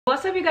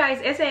What's up, you guys?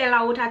 It's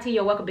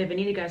Tatillo. Welcome,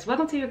 bienvenido, guys.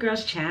 Welcome to your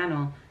girl's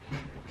channel.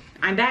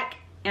 I'm back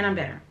and I'm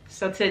better.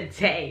 So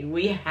today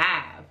we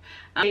have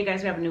you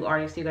guys, we have a new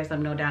artist. You guys let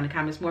me know down in the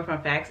comments more fun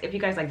facts. If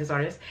you guys like this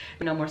artist,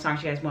 know more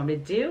songs you guys want me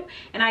to do,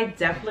 and I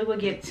definitely will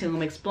get to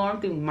them, explore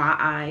them through my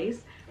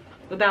eyes.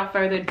 Without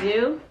further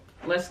ado,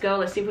 let's go.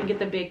 Let's see if we can get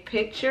the big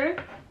picture,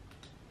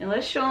 and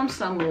let's show them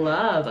some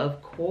love,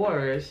 of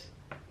course.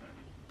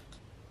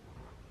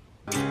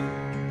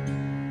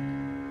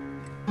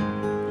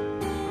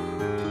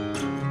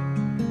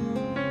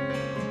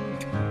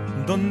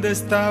 ¿Dónde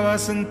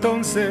estabas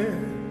entonces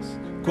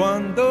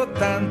cuando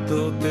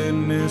tanto te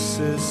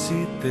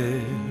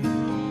necesité?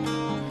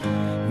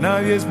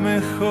 Nadie es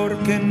mejor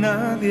que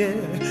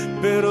nadie,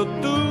 pero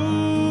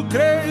tú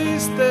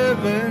creíste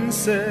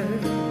vencer.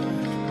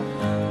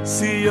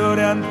 Si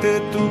lloré ante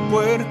tu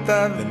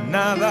puerta, de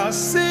nada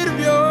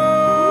sirvió.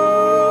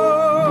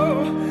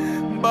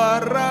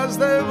 Barras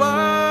de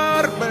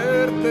bar,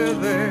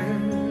 vertederos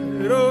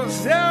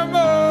de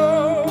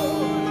amor.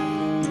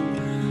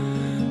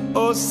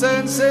 Os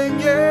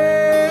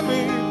enseñé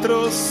mi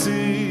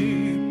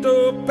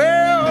trocito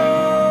peor,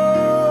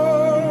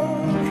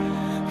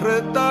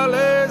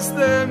 retales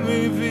de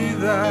mi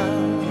vida,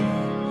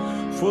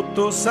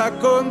 fotos a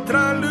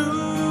contraluz.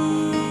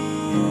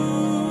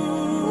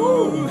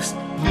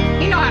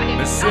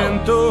 Me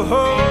siento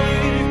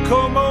hoy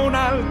como un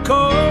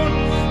halcón,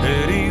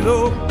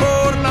 herido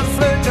por las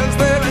flechas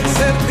de la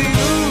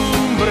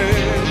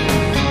incertidumbre.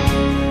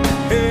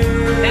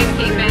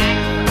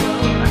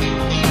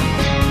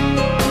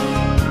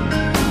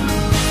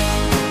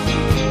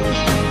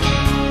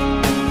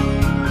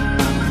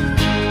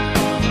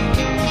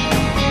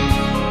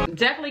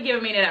 Definitely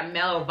giving me that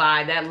mellow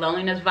vibe, that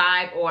loneliness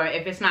vibe, or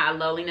if it's not a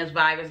loneliness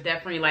vibe, it's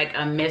definitely like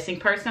a missing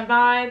person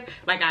vibe.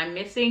 Like, I'm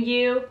missing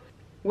you.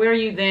 Where are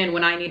you then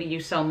when I needed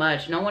you so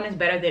much? No one is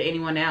better than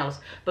anyone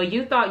else, but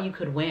you thought you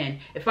could win.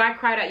 If I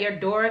cried at your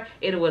door,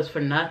 it was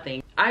for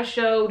nothing. I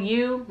showed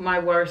you my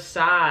worst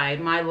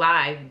side, my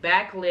life,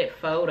 backlit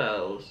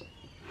photos.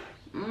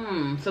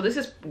 So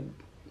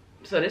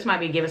this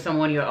might be giving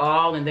someone your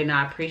all and they're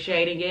not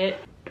appreciating it.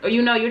 Or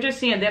you're just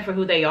seeing them for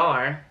who they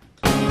are.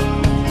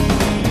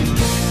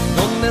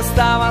 ¿Dónde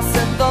estabas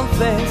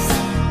entonces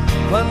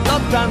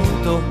cuando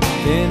tanto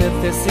te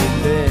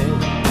necesité?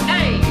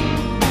 Hey.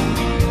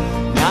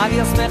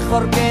 Nadie es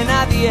mejor que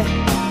nadie,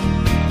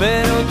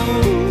 pero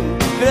tú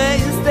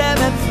creíste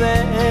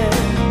vencer.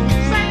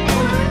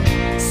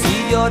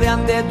 Si lloré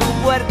ante tu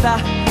puerta,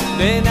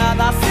 de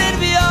nada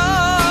sirvió.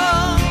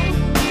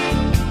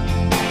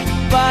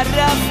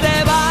 Barras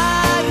de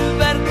bar,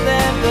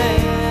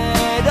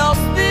 vertederos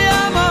de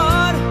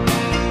amor.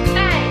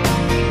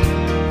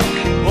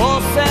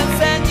 Os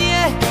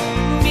enseñé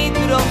mi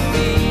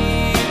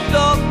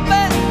trocito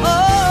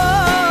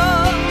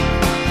peor,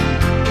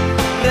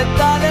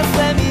 retales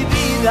de mi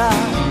vida,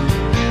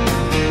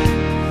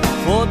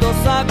 fotos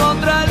a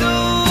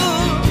contraluz.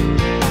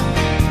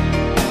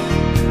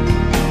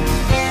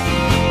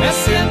 Me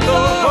siento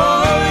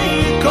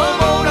hoy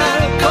como un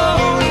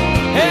halcón,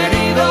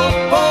 herido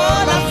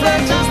por las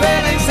flechas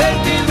de la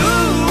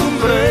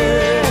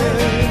incertidumbre.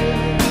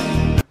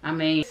 I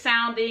mean,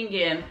 sounding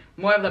and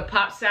more of the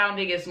pop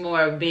sounding is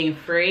more of being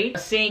free.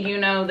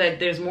 Seeing that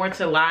there's more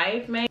to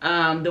life, man.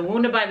 The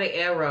wounded by the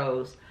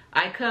arrows.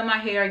 I cut my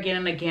hair again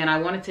and again. I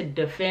wanted to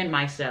defend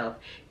myself.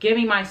 Give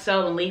me my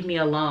soul and leave me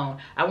alone.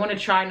 I want to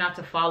try not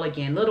to fall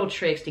again. Little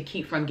tricks to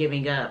keep from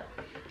giving up.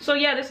 So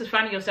yeah, this is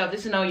finding yourself.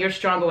 This is knowing you're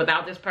stronger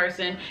without this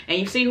person. And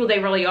you see who they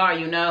really are,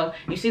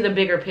 You see the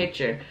bigger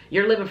picture.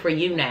 You're living for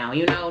you now,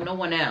 no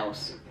one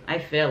else. I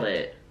feel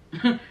it.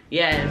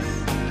 Yes.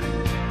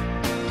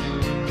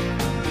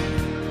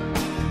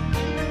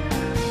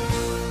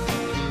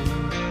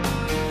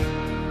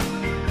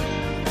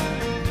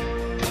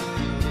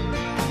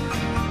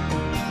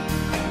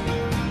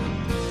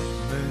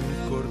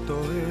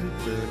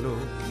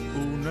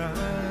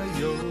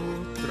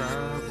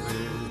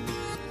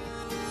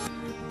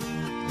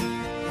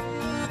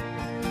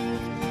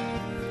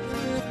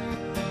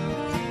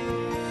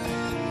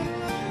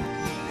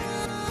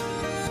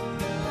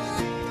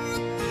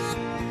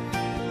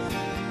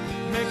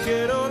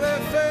 Quiero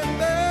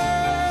defender.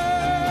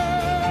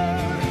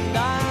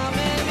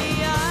 Dame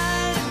mi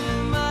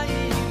alma y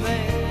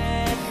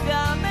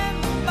déjame en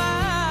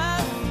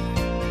paz.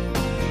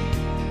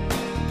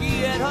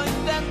 Quiero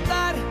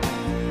intentar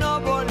no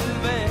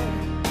volver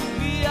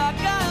y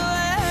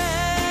acabar.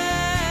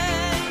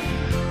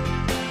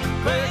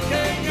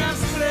 Pequeñas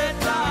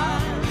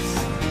bretas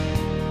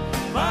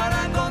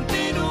para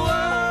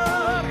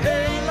continuar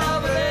en la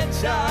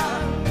brecha.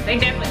 They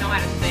definitely know how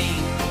to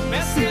sing.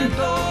 Me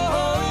siento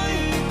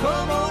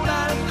como un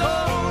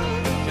halcón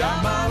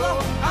llamado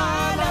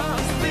a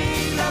las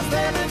filas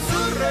de la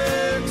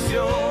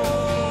insurrección.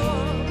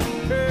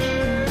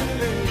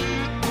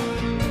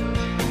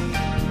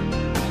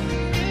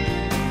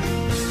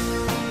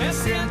 Me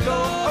siento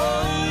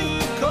hoy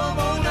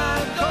como un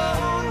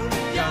halcón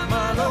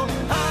llamado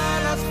a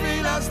las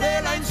filas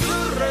de la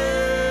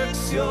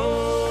insurrección.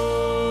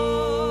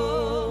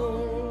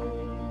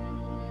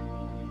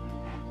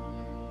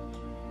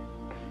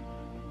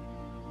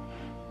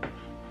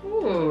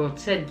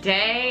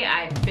 today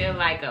I feel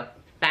like a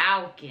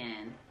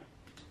falcon.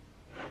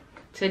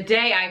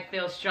 Today I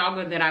feel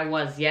stronger than I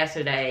was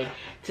yesterday.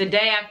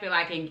 Today I feel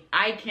like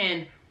I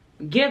can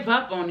give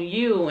up on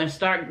you and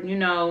start, you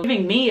know,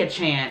 giving me a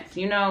chance,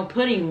 you know,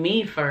 putting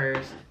me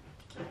first.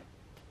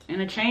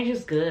 And a change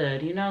is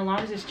good, you know, as long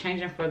as it's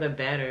changing for the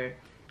better.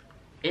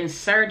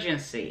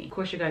 Insurgency. Of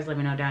course, you guys let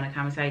me know down in the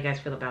comments how you guys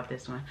feel about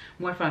this one.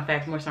 More fun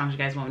facts, more songs you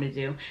guys want me to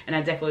do. And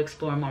I definitely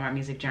explore more of my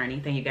music journey.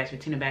 Thank you guys for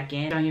tuning back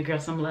in. Showing your girl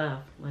some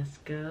love. Let's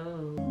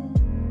go.